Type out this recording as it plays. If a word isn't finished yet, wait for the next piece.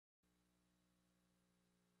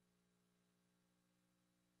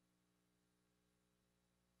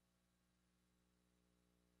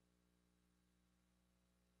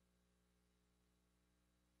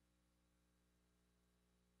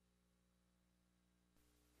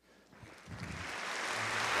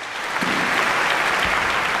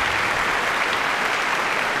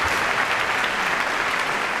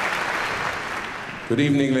Good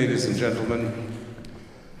evening, ladies and gentlemen.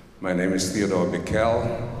 My name is Theodore Bikel,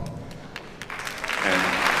 and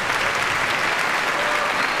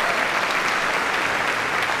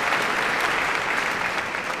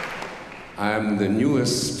I am the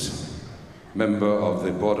newest member of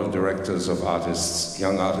the board of directors of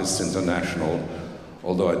Young Artists International,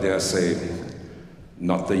 although I dare say,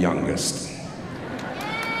 not the youngest.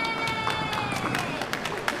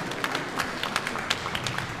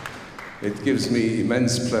 It gives me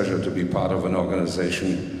immense pleasure to be part of an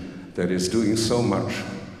organization that is doing so much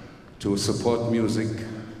to support music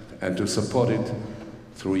and to support it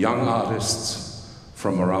through young artists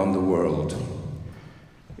from around the world.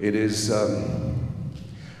 It is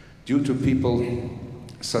due to people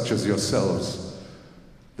such as yourselves.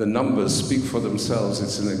 The numbers speak for themselves.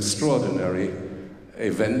 It's an extraordinary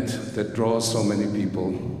event that draws so many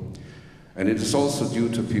people. And it is also due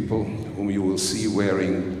to people whom you will see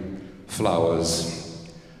wearing flowers,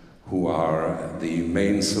 who are the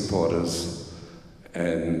main supporters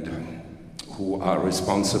and who are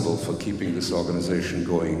responsible for keeping this organization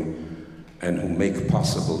going and who make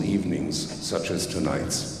possible evenings such as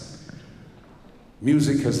tonight's.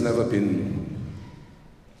 Music has never been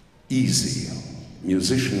easy.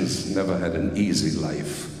 Musicians never had an easy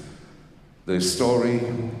life. The history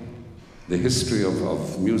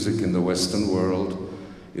of music in the Western world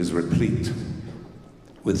is replete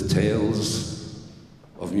with tales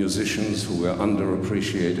of musicians who were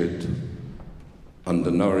underappreciated,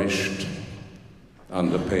 undernourished,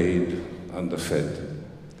 underpaid, underfed.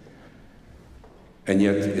 And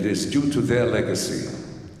yet it is due to their legacy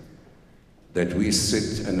that we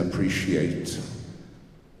sit and appreciate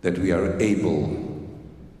that we are able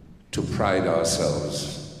to pride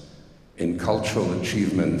ourselves in cultural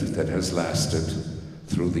achievement that has lasted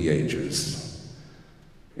through the ages.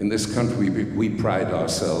 In this country, we pride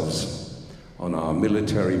ourselves on our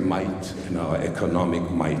military might and our economic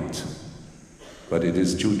might, but it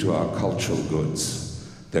is due to our cultural goods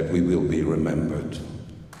that we will be remembered.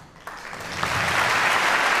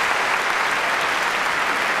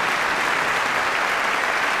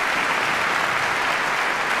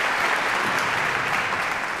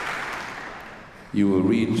 You will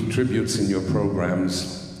read tributes in your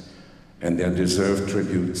programs, and they're deserved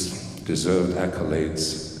tributes, deserved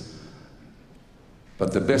accolades.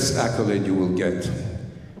 But the best accolade you will get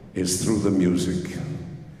is through the music.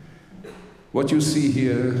 What you see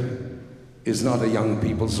here is not a young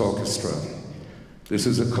people's orchestra. This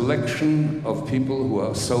is a collection of people who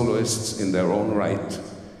are soloists in their own right,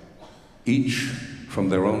 each from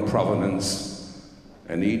their own provenance,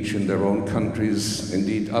 and each in their own countries,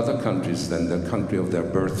 indeed other countries than the country of their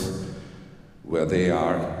birth, where they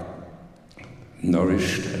are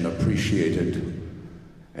nourished and appreciated.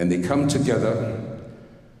 And they come together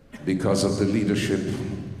because of the leadership,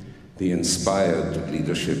 the inspired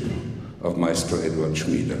leadership of Maestro Edward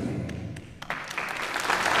Schmiede.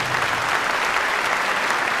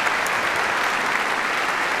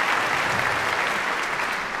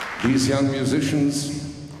 These young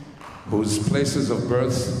musicians, whose places of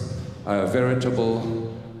birth are a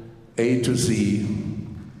veritable A to Z,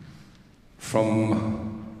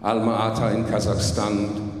 from Alma-Ata in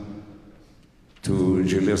Kazakhstan to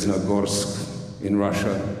Zheleznogorsk in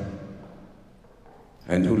Russia,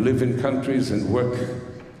 and who live in countries and work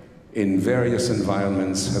in various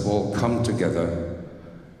environments, have all come together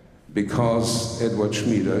because Edward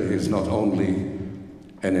Schmiede is not only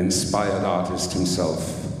an inspired artist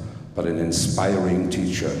himself, but an inspiring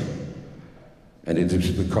teacher. And it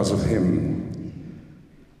is because of him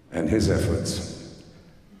and his efforts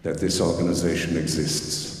that this organization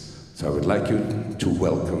exists. So I would like you to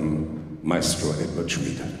welcome Maestro Edward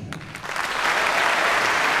Schmiede.